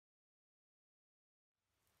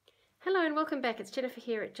Hello and welcome back. It's Jennifer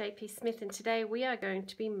here at Peacock-Smith, and today we are going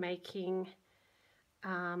to be making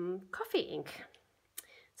coffee ink.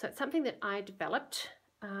 So it's something that I developed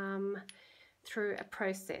through a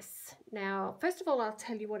process. Now, first of all, I'll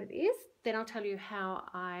tell you what it is, then I'll tell you how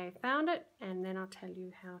I found it, and then I'll tell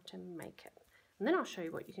you how to make it. And then I'll show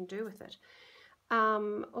you what you can do with it.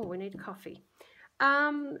 Oh, we need coffee.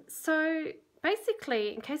 So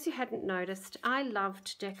basically, in case you hadn't noticed, I love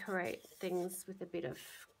to decorate things with a bit of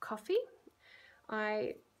coffee.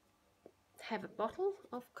 I have a bottle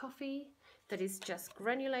of coffee that is just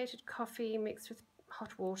granulated coffee mixed with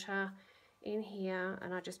hot water in here,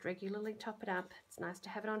 and I just regularly top it up. It's nice to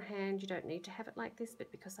have it on hand. You don't need to have it like this,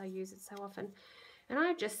 but because I use it so often, and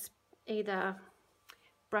I just either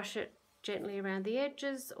brush it gently around the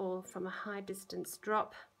edges or from a high distance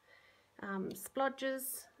drop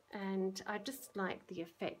splodges, and I just like the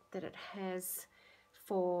effect that it has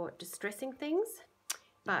for distressing things,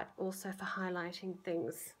 but also for highlighting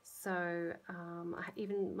things. So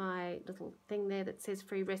even my little thing there that says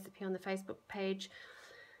free recipe on the Facebook page,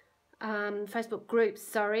 Facebook group,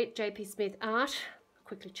 sorry, Peacock-Smith Art,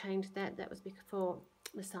 quickly changed that. That was before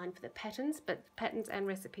the sign for the patterns, but patterns and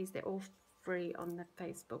recipes, they're all free on the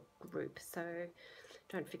Facebook group. So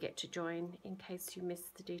don't forget to join in case you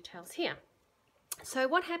missed the details here. So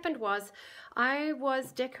what happened was I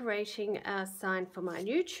was decorating a sign for my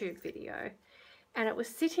YouTube video, and it was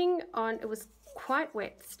sitting on, it was quite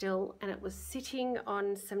wet still, and it was sitting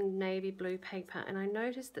on some navy blue paper, and I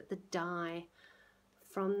noticed that the dye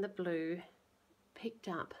from the blue picked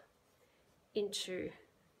up into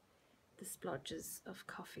the splodges of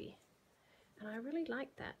coffee, and I really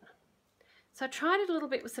liked that. So I tried it a little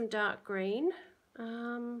bit with some dark green,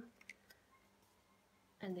 and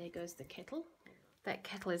there goes the kettle. That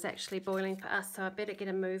kettle is actually boiling for us, so I better get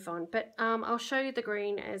a move on. But I'll show you the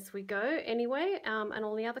green as we go anyway, and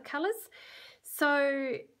all the other colours.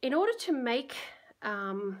 So in order to make,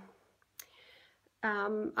 I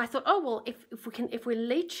thought, oh well, if we're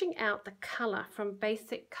leaching out the colour from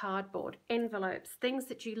basic cardboard, envelopes, things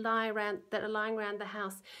that are lying around the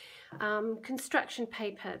house, construction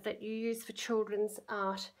paper that you use for children's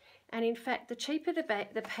art, and in fact, the cheaper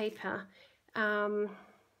the paper,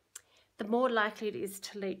 the more likely it is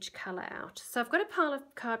to leach colour out. So I've got a pile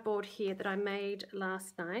of cardboard here that I made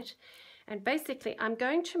last night, and basically I'm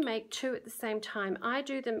going to make two at the same time. I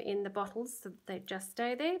do them in the bottles so that they just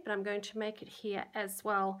stay there, but I'm going to make it here as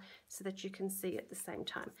well so that you can see at the same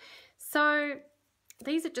time. So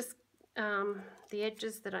these are just the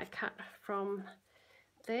edges that I cut from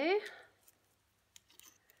there.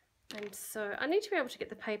 And so I need to be able to get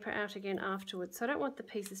the paper out again afterwards, so I don't want the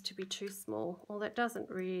pieces to be too small, although that doesn't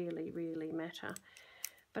really matter.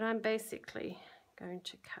 But I'm basically going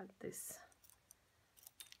to cut this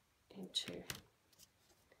into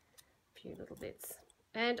a few little bits.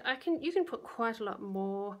 And you can put quite a lot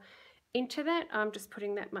more into that. I'm just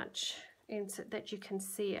putting that much in so that you can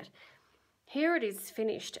see it. Here it is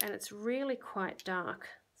finished, and it's really quite dark,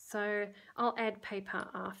 so I'll add paper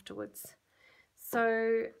afterwards.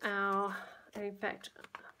 So in fact,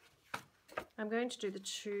 I'm going to do the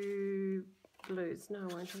two blues. No,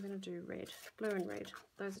 I won't. I'm going to do red, blue and red.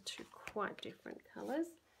 Those are two quite different colours.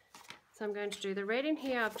 So I'm going to do the red in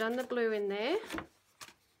here. I've done the blue in there.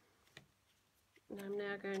 And I'm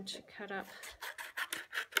now going to cut up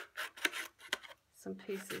some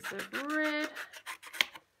pieces of red.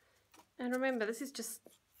 And remember, this is just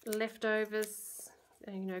leftovers.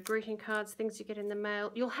 You know, greeting cards, things you get in the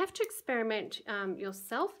mail. You'll have to experiment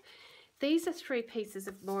yourself. These are 3 pieces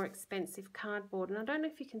of more expensive cardboard, and I don't know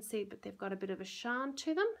if you can see, but they've got a bit of a shine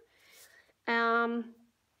to them.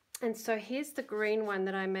 And so here's the green one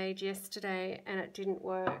that I made yesterday, and it didn't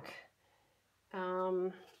work.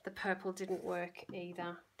 The purple didn't work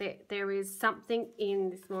either. There is something in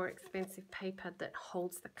this more expensive paper that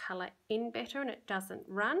holds the colour in better, and it doesn't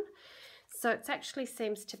run. So it actually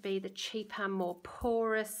seems to be the cheaper, more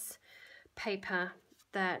porous paper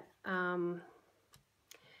that that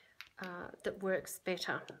works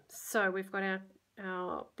better. So we've got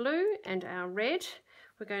our blue and our red.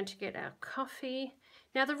 We're going to get our coffee.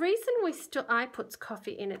 Now the reason I put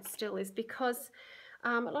coffee in it still is because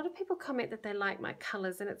a lot of people comment that they like my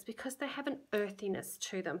colours, and it's because they have an earthiness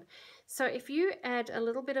to them. So if you add a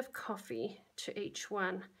little bit of coffee to each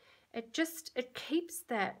one, it keeps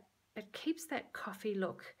that coffee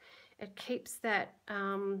look. It keeps that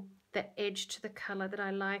that edge to the colour that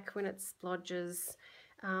I like when it splodges.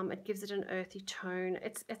 It gives it an earthy tone.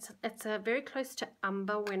 It's very close to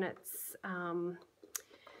umber when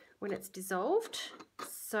it's dissolved,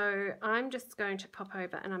 So I'm just going to pop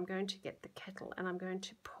over and I'm going to get the kettle and I'm going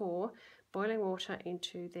to pour boiling water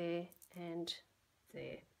into there and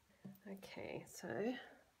there. Okay, so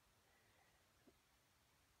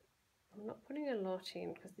I'm not putting a lot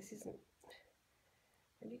in because this isn't,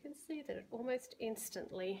 and you can see that it almost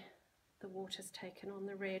instantly the water's taken on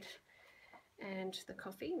the red and the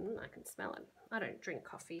coffee. I can smell it. I don't drink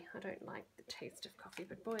coffee. I don't like the taste of coffee,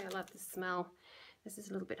 but boy, I love the smell. This is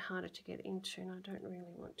a little bit harder to get into and I don't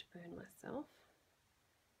really want to burn myself.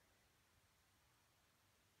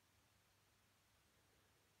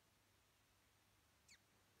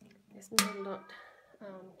 There's not a lot.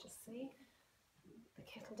 Just see the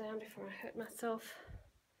kettle down before I hurt myself.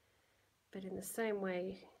 But in the same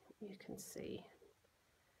way, you can see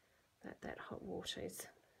that that hot water is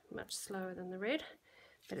much slower than the red,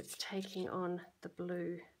 but it's taking on the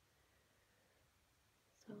blue.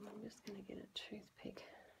 So I'm just going to get a toothpick.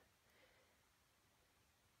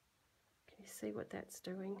 Can you see what that's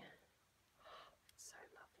doing? Oh, it's so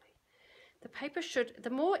lovely. The paper should, the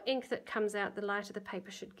more ink that comes out, the lighter the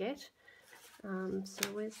paper should get. So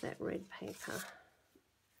where's that red paper?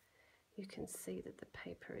 You can see that the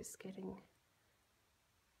paper is getting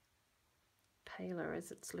paler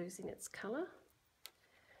as it's losing its colour.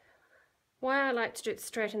 Why I like to do it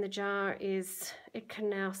straight in the jar is it can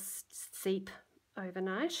now seep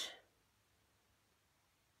overnight.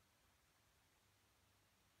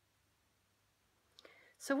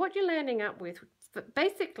 So what you're landing up with,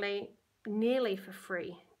 basically nearly for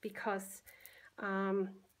free, because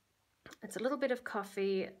it's a little bit of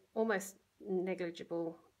coffee, almost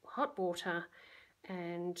negligible hot water,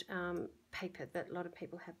 and paper that a lot of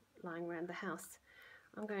people have lying around the house.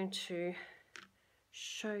 I'm going to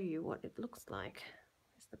show you what it looks like.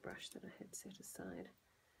 Here's the brush that I had set aside.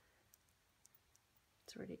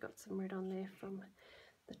 It's already got some red on there from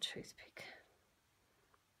the toothpick.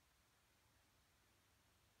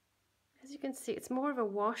 As you can see, it's more of a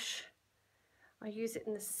wash. I use it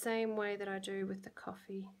in the same way that I do with the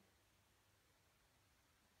coffee.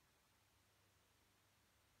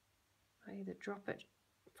 I either drop it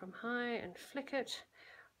from high and flick it,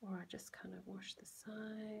 or I just kind of wash the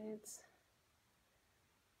sides.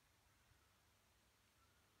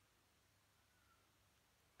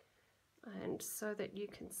 And so that you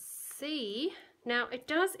can see, now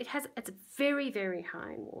it's very, very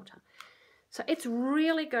high in water. So it's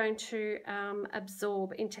really going to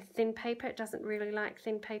absorb into thin paper. It doesn't really like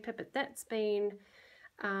thin paper, but that's been,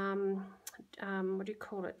 what do you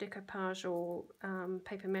call it, decoupage or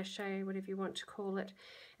paper mache, whatever you want to call it.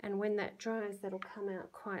 And when that dries, that'll come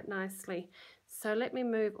out quite nicely. So let me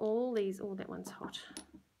move all these, oh, that one's hot.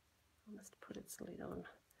 I must put its lid on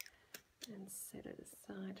and set it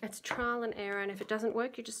aside. It's trial and error, and if it doesn't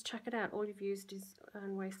work, you just chuck it out. All you've used is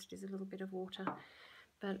and wasted is a little bit of water.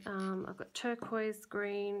 But I've got turquoise,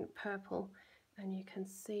 green, purple, and you can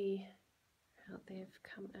see how they've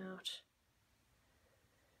come out.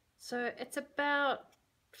 So it's about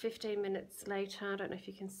 15 minutes later. I don't know if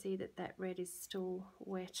you can see that that red is still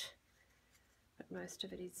wet, but most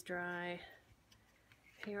of it is dry.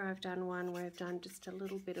 Here I've done one where I've done just a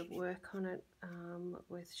little bit of work on it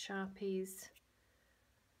with Sharpies.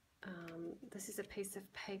 This is a piece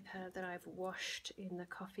of paper that I've washed in the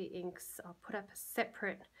coffee inks. I'll put up a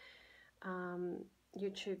separate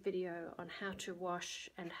YouTube video on how to wash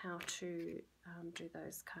and how to do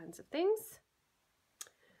those kinds of things.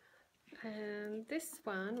 And this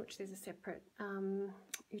one, which there's a separate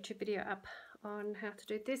YouTube video up on how to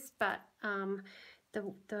do this, but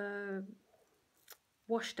the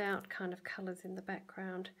washed out kind of colours in the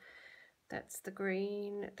background, that's the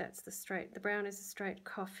green, that's the straight, the brown is the straight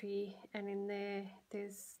coffee, and in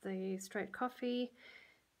there's the straight coffee,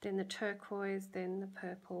 then the turquoise, then the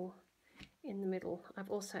purple in the middle. I've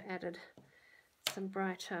also added some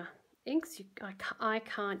brighter inks. I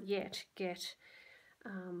can't yet get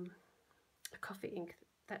a coffee ink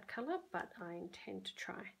that colour, but I intend to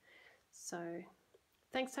try. So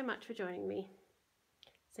thanks so much for joining me.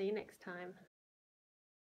 See you next time.